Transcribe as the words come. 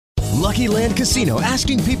Lucky Land Casino,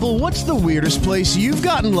 asking people, what's the weirdest place you've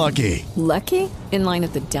gotten lucky? Lucky? In line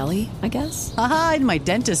at the deli, I guess? Aha, in my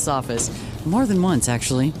dentist's office. More than once,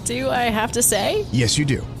 actually. Do I have to say? Yes, you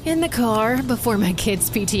do. In the car before my kids'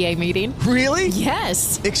 PTA meeting. Really?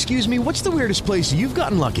 Yes. Excuse me, what's the weirdest place you've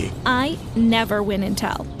gotten lucky? I never win and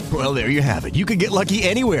tell. Well, there you have it. You can get lucky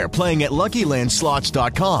anywhere, playing at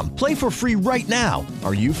LuckyLandSlots.com. Play for free right now.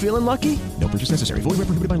 Are you feeling lucky? No purchase necessary. Void where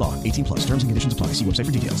prohibited by law. 18 plus. Terms and conditions apply. See website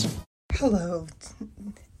for details. Hello,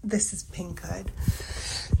 this is Pink Hood.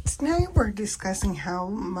 Tonight we're discussing how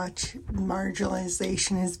much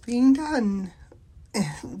marginalization is being done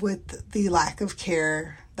with the lack of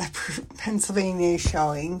care that Pennsylvania is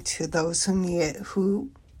showing to those who need it,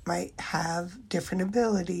 who might have different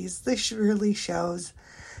abilities. This really shows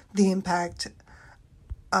the impact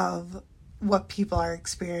of what people are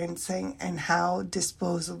experiencing and how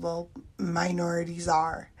disposable minorities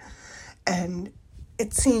are. And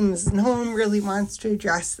it seems no one really wants to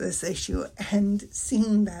address this issue, and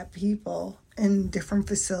seeing that people in different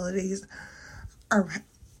facilities are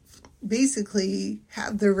basically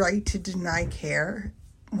have the right to deny care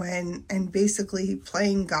and basically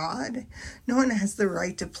playing God. No one has the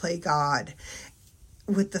right to play God.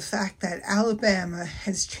 With the fact that Alabama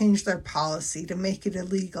has changed their policy to make it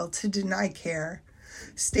illegal to deny care,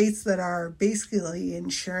 states that are basically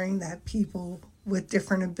ensuring that people with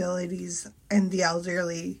different abilities and the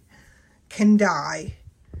elderly can die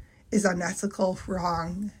is unethical,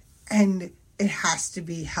 wrong, and it has to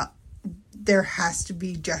be there has to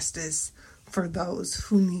be justice for those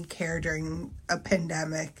who need care during a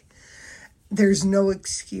pandemic. There's no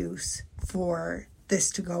excuse for this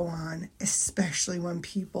to go on, especially when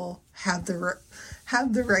people have the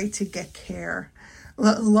right to get care,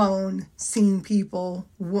 let alone seeing people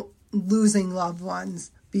losing loved ones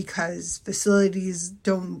because facilities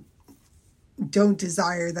don't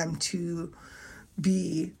desire them to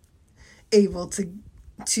be able to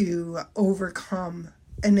overcome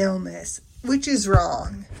an illness, which is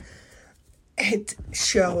wrong. It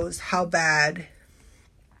shows how bad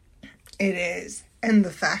it is, and the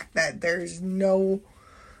fact that there is a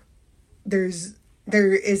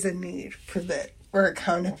need for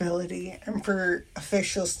accountability and for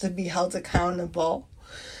officials to be held accountable,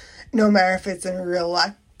 no matter if it's in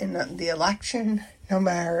the election, no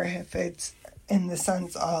matter if it's in the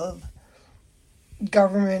sense of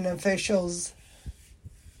government officials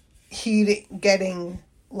getting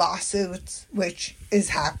lawsuits, which is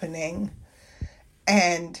happening,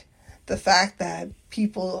 and the fact that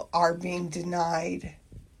people are being denied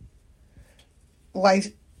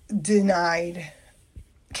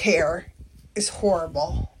care is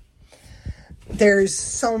horrible. There's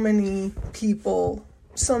so many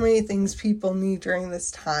things people need during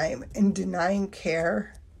this time, and denying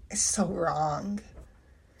care is so wrong.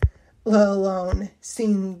 Let alone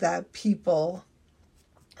seeing that people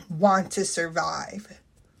want to survive.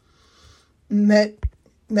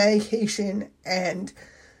 Medication and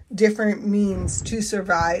different means to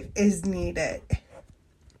survive is needed.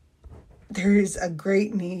 There is a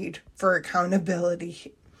great need for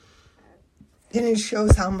accountability. And it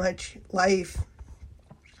shows how many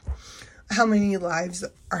lives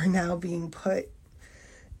are now being put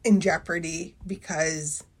in jeopardy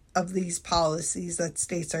because of these policies that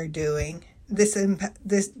states are doing. There's going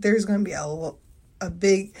to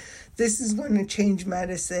be this is going to change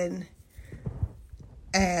medicine,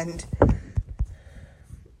 and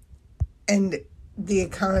the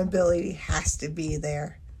accountability has to be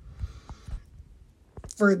there.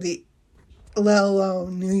 Let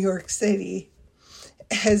alone New York City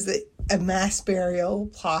has a mass burial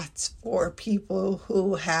plots for people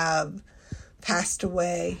who have passed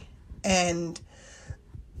away, and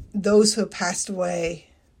those who have passed away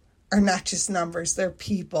are not just numbers, they're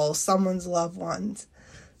people, someone's loved ones.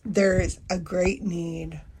 There is a great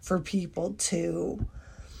need for people to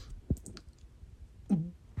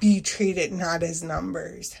be treated not as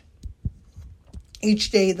numbers.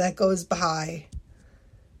 Each day that goes by,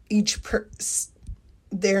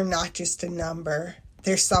 they're not just a number.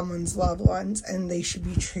 They're someone's loved ones, and they should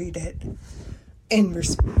be treated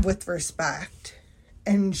with respect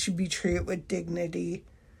and should be treated with dignity.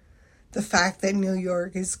 The fact that New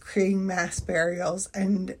York is creating mass burials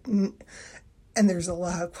and there's a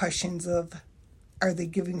lot of questions of, are they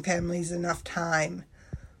giving families enough time?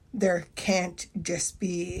 There can't just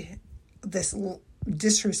be this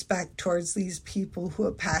disrespect towards these people who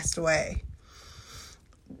have passed away.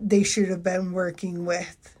 They should have been working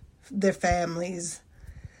with their families.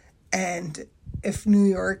 And if New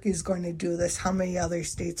York is going to do this, how many other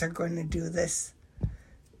states are going to do this?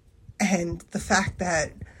 And the fact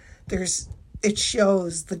that there's it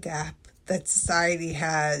shows the gap that society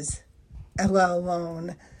has, let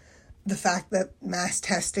alone the fact that mass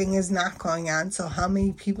testing is not going on. So how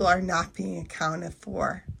many people are not being accounted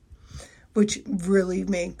for, which really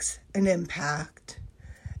makes an impact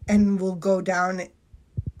and will go down,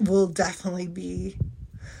 will definitely be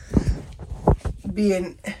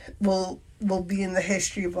in the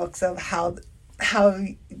history books of how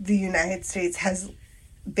the United States has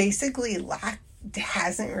basically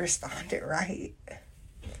hasn't responded right.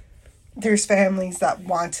 There's families that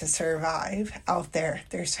want to survive out there.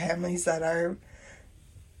 There's families that are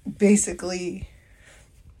basically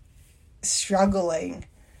struggling.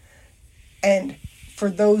 And for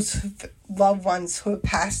those loved ones who have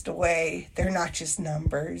passed away, they're not just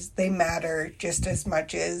numbers. They matter just as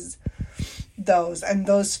much as those. And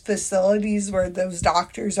those facilities where those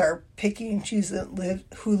doctors are picking and choosing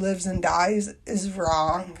who lives and dies is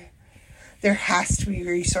wrong. There has to be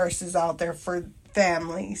resources out there for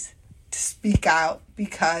families to speak out,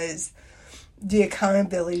 because the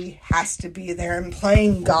accountability has to be there. And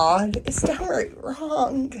playing God is downright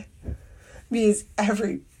wrong, because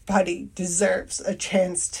everybody deserves a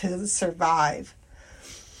chance to survive.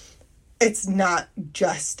 It's not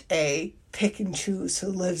just a pick and choose who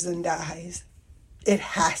lives and dies. It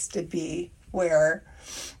has to be where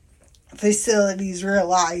facilities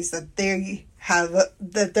realize that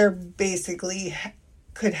they're basically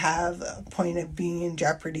could have a point of being in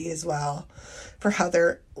jeopardy as well, for how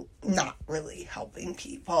they're not really helping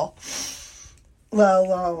people, let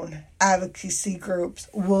alone advocacy groups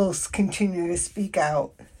will continue to speak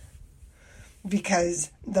out,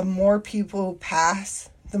 because the more people pass,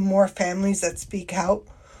 the more families that speak out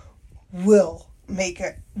will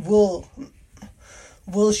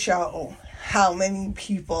show how many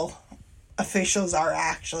people officials are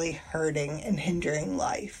actually hurting and hindering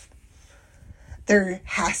life. There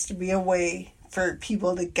has to be a way for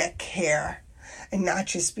people to get care and not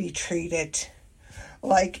just be treated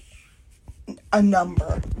like a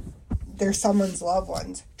number. They're someone's loved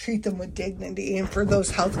ones. Treat them with dignity. And for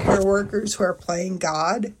those healthcare workers who are playing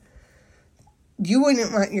God, you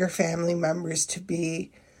wouldn't want your family members to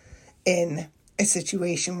be in a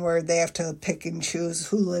situation where they have to pick and choose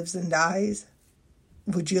who lives and dies.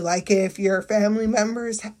 Would you like it if your family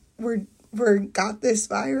members got this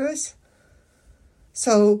virus?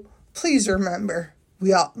 So please remember,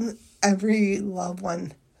 every loved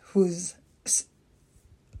one who's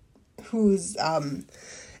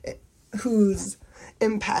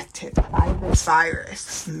impacted by this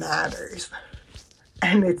virus matters.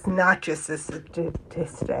 And it's not just a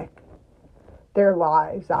statistic. There are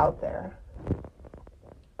lives out there.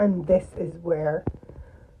 And this is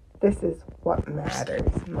what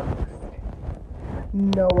matters most.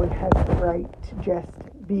 No one has the right to just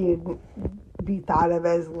be thought of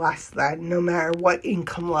as less than, no matter what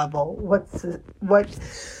income level, what the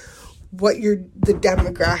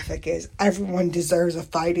demographic is. Everyone deserves a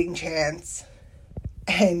fighting chance.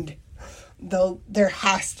 And there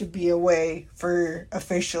has to be a way for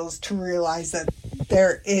officials to realize that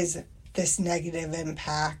there is this negative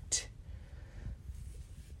impact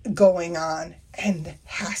going on and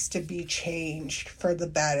has to be changed for the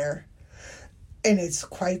better. And it's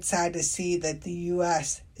quite sad to see that the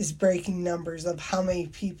U.S. is breaking numbers of how many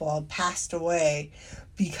people have passed away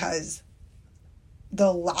because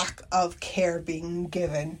the lack of care being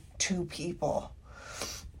given to people.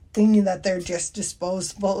 Thinking that they're just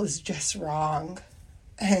disposable is just wrong.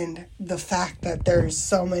 And the fact that there's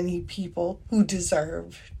so many people who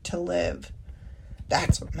deserve to live,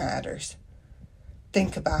 that's what matters.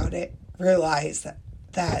 Think about it. Realize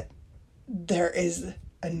that there is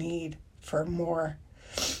a need for more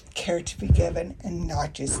care to be given and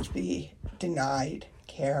not just to be denied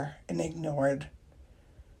care and ignored.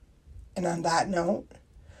 And on that note,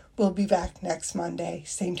 we'll be back next Monday,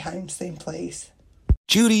 same time, same place.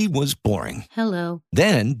 Judy was boring. Hello.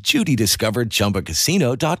 Then Judy discovered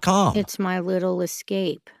ChumbaCasino.com. It's my little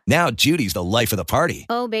escape. Now Judy's the life of the party.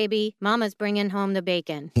 Oh, baby, mama's bringing home the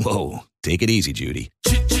bacon. Whoa, take it easy, Judy.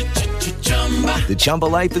 The Chumba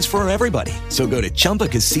life is for everybody. So go to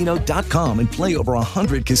ChumbaCasino.com and play over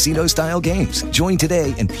 100 casino-style games. Join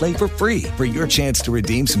today and play for free for your chance to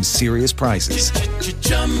redeem some serious prizes.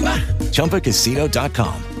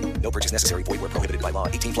 ChumbaCasino.com. No purchase necessary. Void where prohibited by law.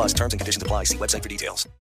 18+ terms and conditions apply. See website for details.